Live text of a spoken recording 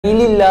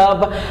Really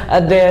love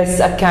this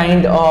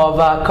kind of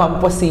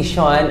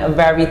composition,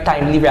 very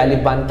timely,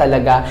 relevant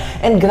talaga.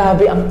 And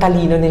grabe ang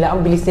talino nila, ang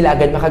bilis nila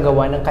agad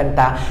makagawa ng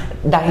kanta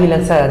dahil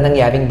lang sa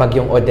nangyaring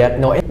bagyong Odette,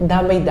 no? And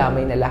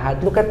damay-damay na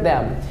lahat. Look at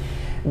them.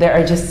 They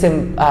are just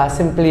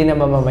simply na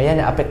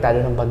mamamayan na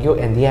apektado ng bagyo,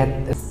 and yet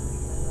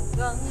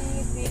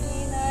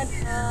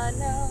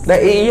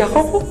naiiyak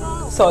ako.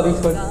 Sorry.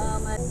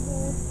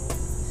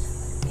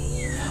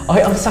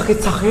 Ay, ang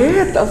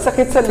sakit-sakit. Ang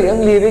sakit sa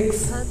ang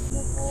lyrics.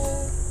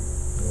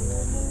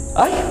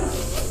 Ay!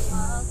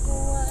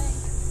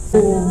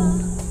 Oh.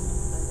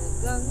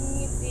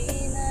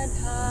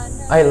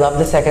 I love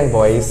the second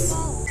voice.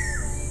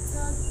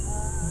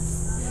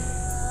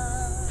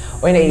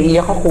 Uy,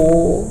 naiiyak ako.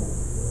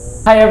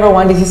 Hi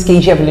everyone, this is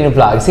FranzRhythm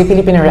Vlogs, a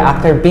Filipino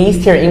reactor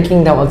based here in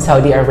Kingdom of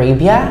Saudi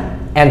Arabia,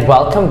 and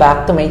welcome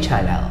back to my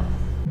channel.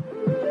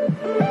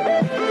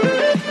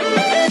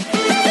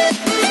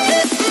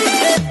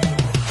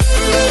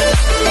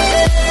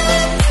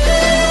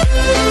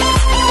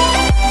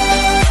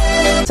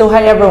 So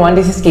hi everyone,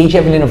 this is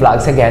FranzRhythm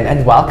Vlogs again,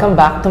 and welcome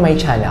back to my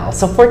channel.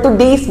 So for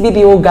today's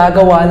video,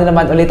 gagawa na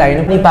naman ulit tayo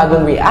ng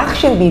bagong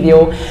reaction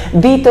video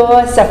dito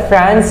sa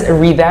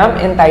FranzRhythm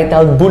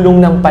entitled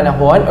Bulong ng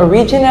Panahon,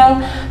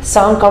 original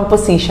song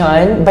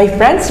composition by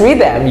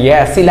FranzRhythm.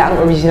 Yes, sila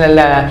ang original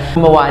na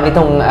gumawa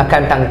nitong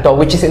kantang to,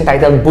 which is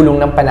entitled Bulong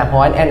ng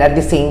Panahon, and at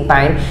the same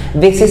time,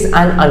 this is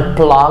an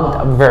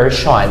unplugged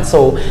version.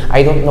 So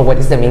I don't know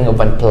what is the meaning of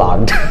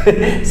unplugged.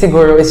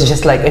 Siguro it's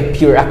just like a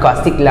pure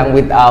acoustic lang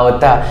without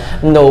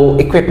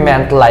no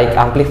equipment like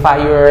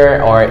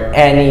amplifier or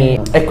any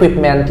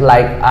equipment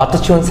like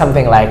autotune,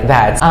 something like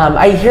that.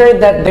 I heard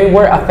that they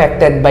were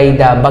affected by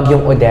the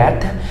bagyong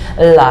Odette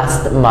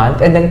last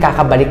month, and then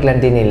kakabalik lang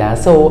din nila.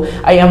 So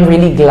I am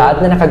really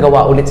glad na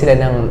nakagawa ulit sila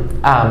ng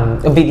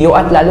video,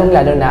 at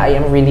lalong-lalo na I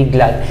am really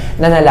glad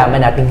na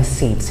nalaman nating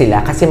safe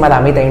sila, kasi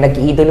marami tayong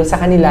nag-iidolo sa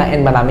kanila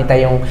and marami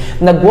tayong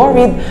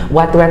nag-worried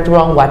what went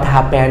wrong, what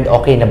happened,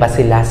 okay na ba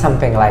sila,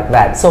 something like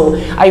that. So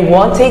I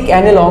won't take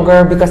any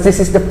longer because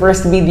this is the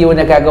first video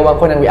na gagawa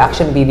ko ng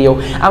reaction video,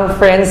 ang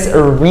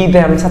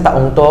FranzRhythm sa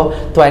taong to,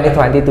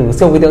 2022.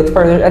 So without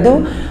further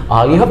ado,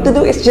 all you have to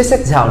do is just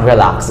sit down,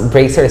 relax,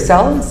 brace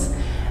yourselves,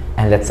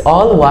 and let's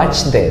all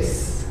watch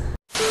this.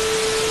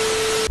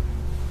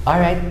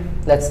 Alright,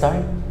 let's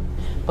start.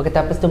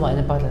 Pagkatapos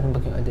dumaan ng pagkala ng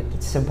bagyong Odette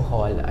sa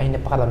Bohol, ay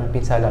napakaraming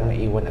pinsalang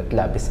naiwan at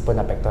labis po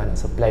napektuhan ng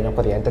supply ng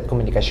kuryente at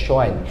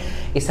komunikasyon.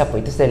 Isa po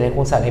ito sa dahil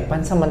kung saan ay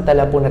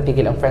pansamantala po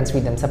natigil ang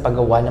FranzRhythm sa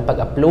paggawa ng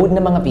pag-upload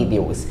ng mga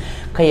videos.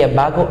 Kaya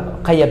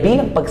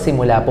bilang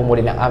pagsimula po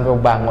muli ng aming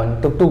bangon,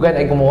 tugtugan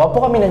ay gumawa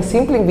po kami ng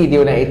simpleng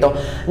video na ito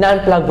na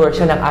unplugged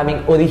version ng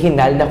aming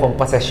original na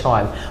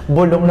komposisyon,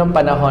 Bulong ng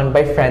Panahon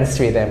by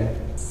FranzRhythm.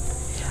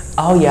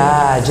 Oh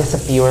yeah, just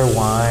a pure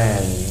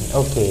one.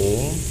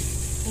 Okay.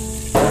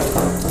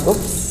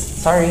 Oops,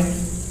 sorry.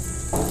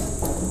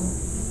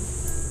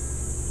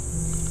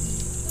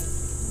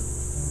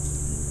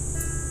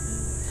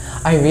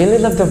 I really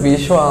love the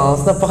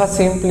visuals.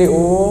 Napaka-simple,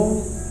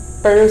 oh.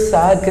 Pero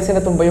sad kasi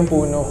natumba yung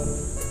puno.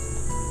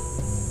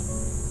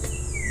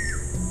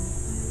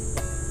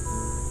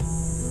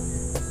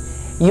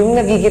 Yung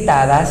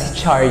nagigitara, si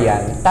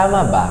Charian.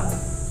 Tama ba?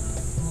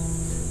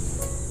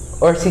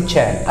 Or si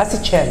Chen? Ah, si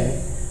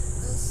Chen.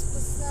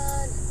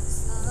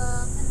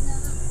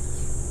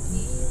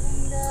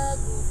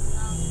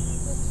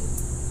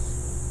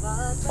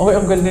 Oh,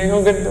 ang galing,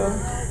 ang ganda.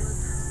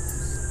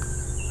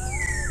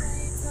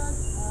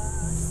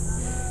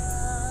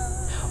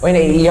 Uy,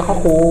 naiiyak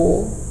ako.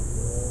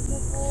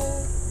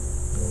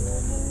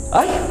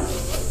 Ay!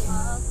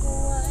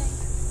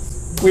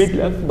 Wait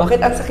lang. Bakit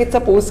ang sakit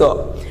sa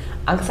puso?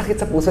 Ang sakit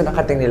sa puso ng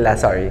kating nila,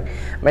 sorry.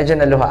 Medyo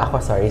naluha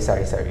ako, sorry.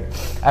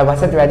 I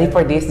wasn't ready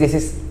for this. This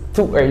is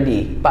too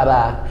early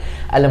para,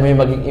 alam mo yung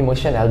maging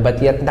emotional, but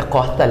yet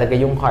na-caught talaga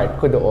yung heart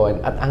ko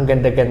doon. At ang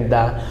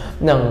ganda-ganda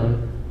ng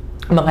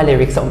mga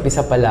lyrics sa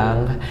umpisa pa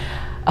lang.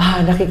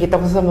 Nakikita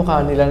ko sa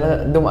mukha nila na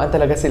dumaan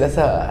talaga sila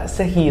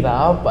sa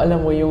hirap.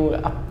 Alam mo yung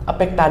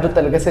apektado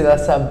talaga sila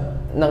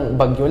ng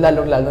bagyo,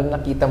 lalong-lalo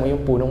nakita mo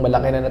yung punong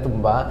malaki na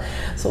natumba.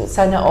 So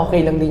sana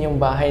okay lang din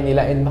yung bahay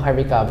nila and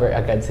maka-recover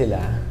agad sila.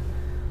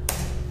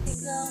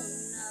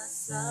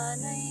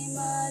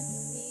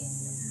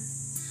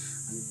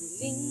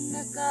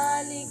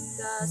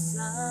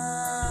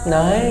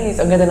 Nice!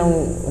 Ang ganda ng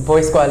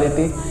voice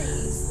quality.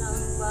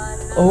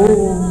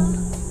 Oh!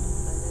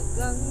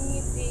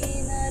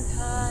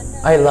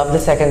 I love the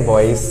second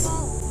voice.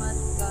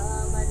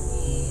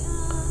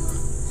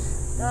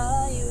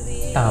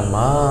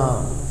 Tama.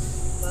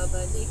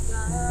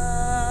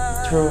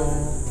 True.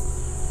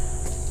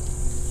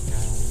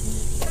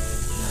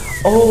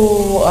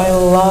 Oh, I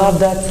love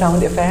that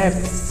sound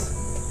effects.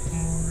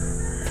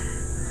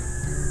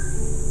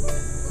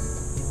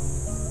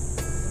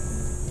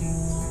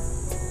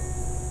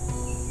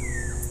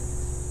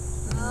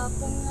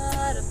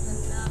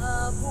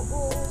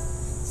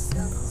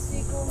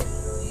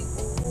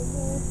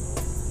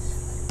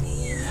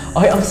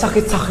 Ay, ang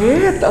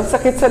sakit-sakit! Ang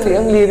sakit sa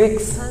ang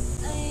lyrics.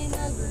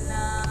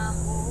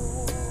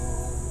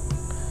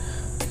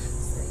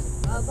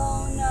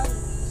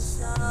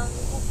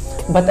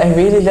 But I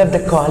really love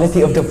the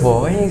quality of the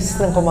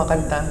voice ng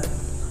kumakanta.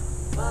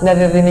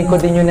 Naririnig ko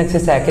din yung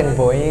nagsi-second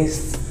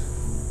voice.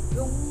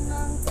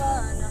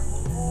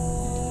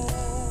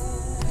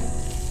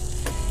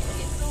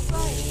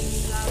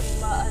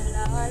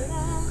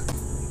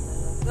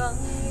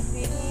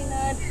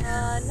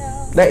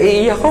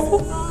 Naiiyak ako.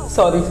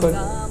 Sorry.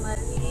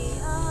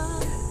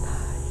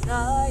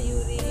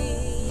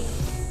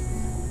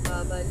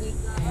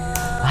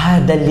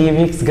 The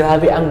lyrics,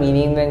 grabe ang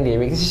meaning ng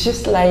lyrics. It's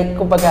just like,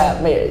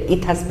 kumbaga,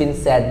 it has been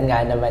said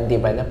nga naman, di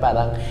ba, na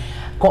parang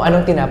kung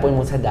anong tinapon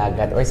mo sa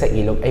dagat or sa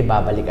ilog ay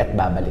babalik at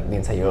babalik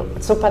din sa'yo.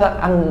 So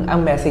parang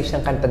ang message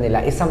ng kanta nila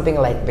is something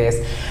like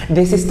this.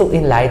 This is to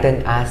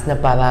enlighten us na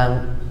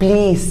parang,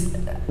 please,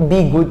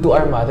 be good to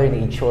our mother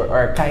nature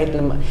or kahit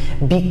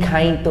be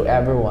kind to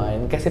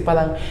everyone. Kasi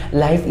parang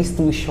life is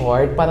too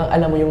short. Parang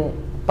alam mo yung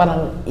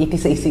parang it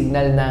is a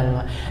signal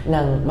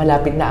ng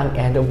malapit na ang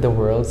end of the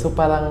world. So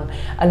parang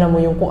alam mo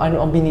yung kung ano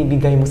ang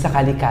binibigay mo sa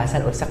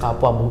kalikasan o sa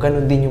kapwa mo,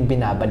 ganun din yung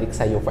binabalik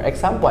sa'yo. For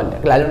example,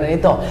 lalo na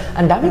nito,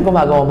 ang daming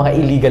gumagawa mga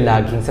illegal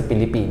logging sa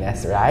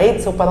Pilipinas,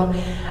 right? So parang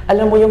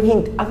alam mo yung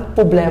ang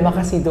problema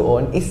kasi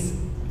doon is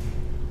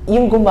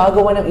yung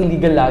gumagawa ng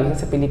illegal logging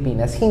sa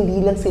Pilipinas, hindi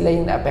lang sila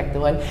yung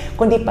naapektuhan,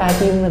 kundi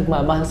pati yung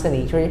nagmamahal sa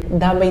nature,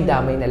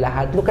 damay-damay na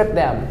lahat. Look at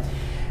them.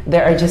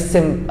 There are just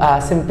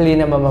simply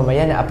na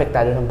mamamayan na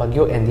apektado ng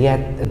bagyo, and yet,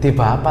 di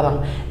ba,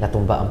 parang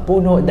natumba ang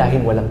puno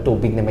dahil walang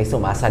tubig na may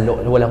sumasalo,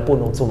 walang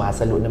punong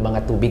sumasalo ng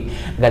mga tubig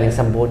galing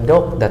sa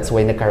bundok. That's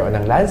why nagkaroon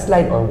ng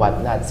landslide or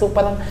whatnot. So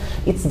parang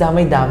it's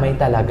damay-damay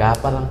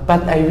talaga. Parang,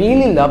 but I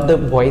really love the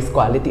voice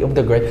quality of the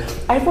girl.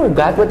 I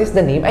forgot what is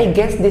the name. I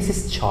guess this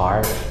is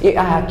Chen.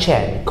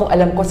 Kung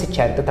alam ko si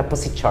Chen,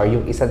 tapos si Char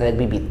yung isa na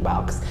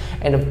nagbi-beatbox.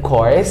 And of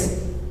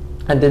course,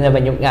 andun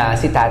naman yung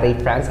si Tatay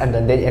Franz,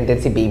 andun din, and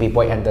then si Baby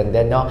Boy andun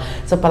din, no?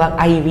 So parang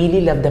I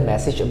really love the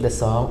message of the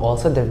song.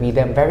 Also the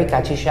rhythm, very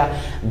catchy siya,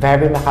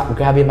 grabe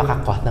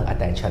makakot ng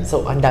attention.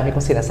 So ang dami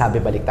kong sinasabi,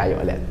 balik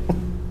tayo ulit.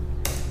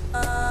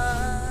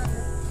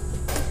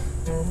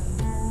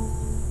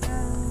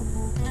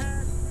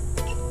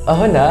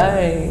 Oh,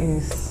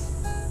 nice!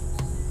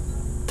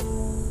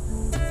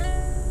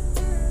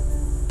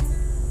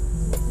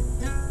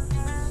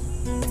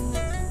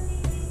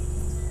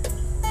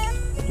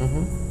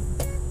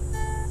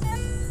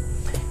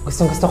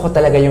 Gusto ko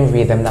talaga yung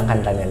rhythm ng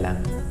kanta nila.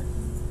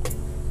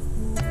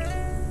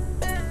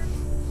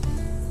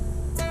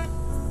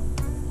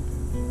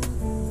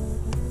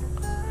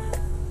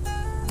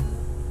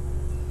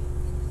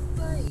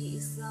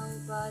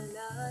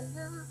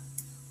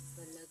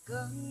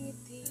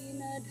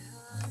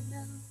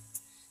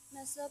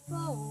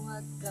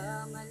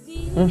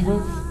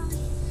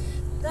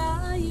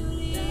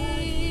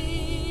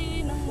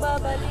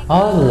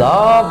 Oh,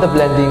 love the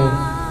blending.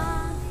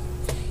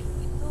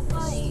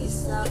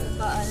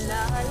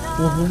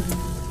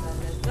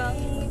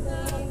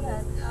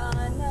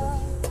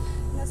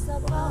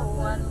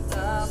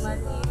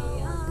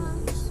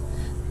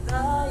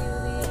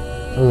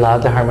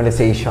 Love the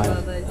harmonization.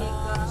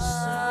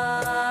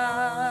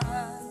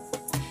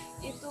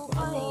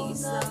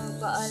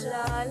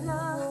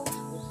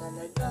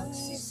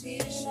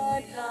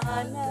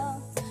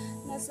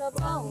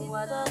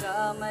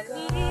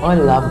 Oh, I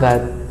love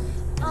that.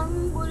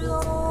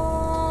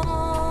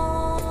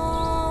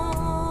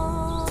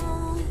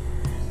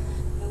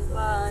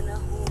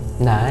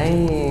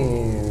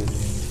 Nice.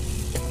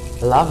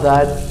 Love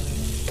that.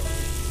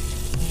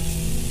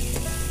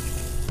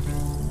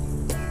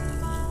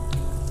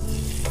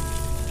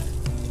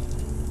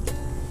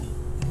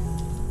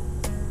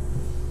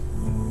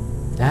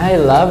 I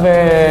love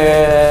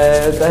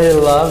it. I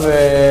love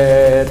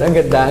it. Ang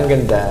ganda, ang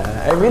ganda.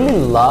 I really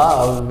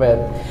love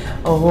it.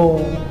 Oh.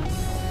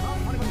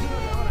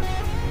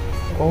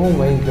 Oh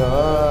my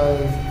God.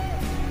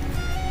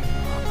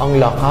 Ang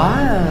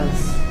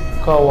lakas.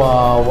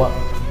 Kawawa.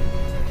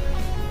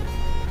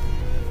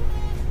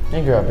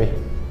 Ay, grabe.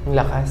 Ang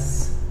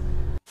lakas.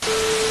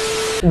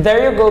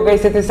 There you go,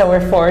 guys. It is our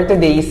for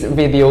today's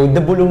video,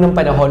 the Bulong ng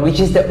Panahon, which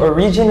is the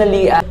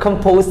originally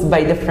composed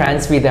by the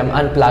FranzRhythm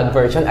unplugged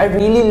version. I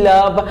really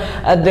love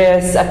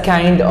this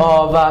kind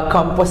of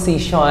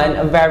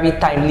composition. Very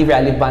timely,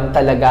 relevant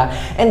talaga.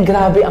 And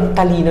grabe ang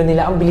talino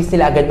nila. Ang bilis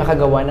nila agad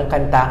makagawa ng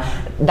kanta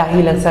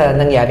dahil lang sa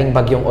nangyaring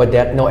bagyong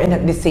Odette, no? And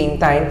at the same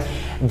time,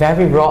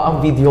 very raw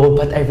ang video,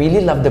 but I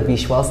really love the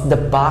visuals, the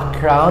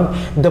background,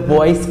 the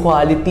voice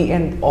quality,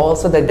 and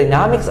also the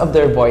dynamics of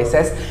their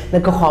voices.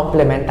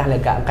 Nagko-complement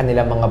talaga ang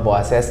kanilang mga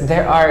boses.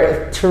 They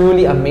are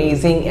truly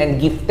amazing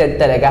and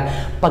gifted talaga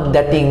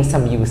pagdating sa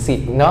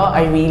music, no?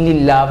 I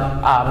really love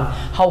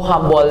how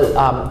humble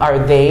are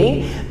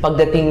they.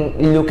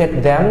 Pagdating, look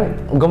at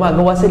them,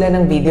 gumagawa sila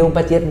ng video,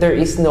 but yet there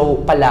is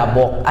no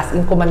palabok. As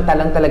in, kumanta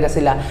lang talaga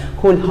sila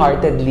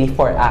wholeheartedly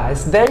for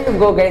us. There you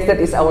go, guys.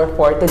 That is our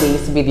for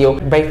today's video.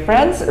 by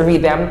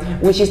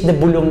FranzRhythm, which is the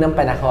Bulong ng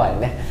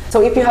Panahon.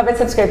 So if you haven't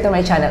subscribed to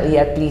my channel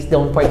yet, please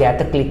don't forget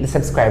to click the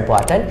subscribe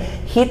button,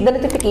 hit the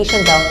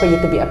notification bell for you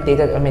to be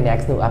updated on my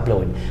next new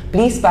upload.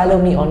 Please follow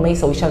me on my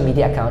social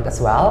media account as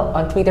well,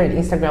 on Twitter and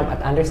Instagram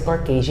at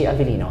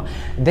 _KG_Avelino.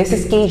 This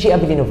is KG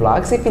Avelino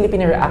Vlogs, a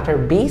Filipino reactor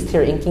based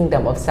here in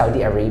Kingdom of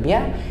Saudi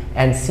Arabia,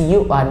 and see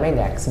you on my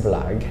next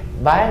vlog.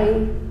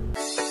 Bye!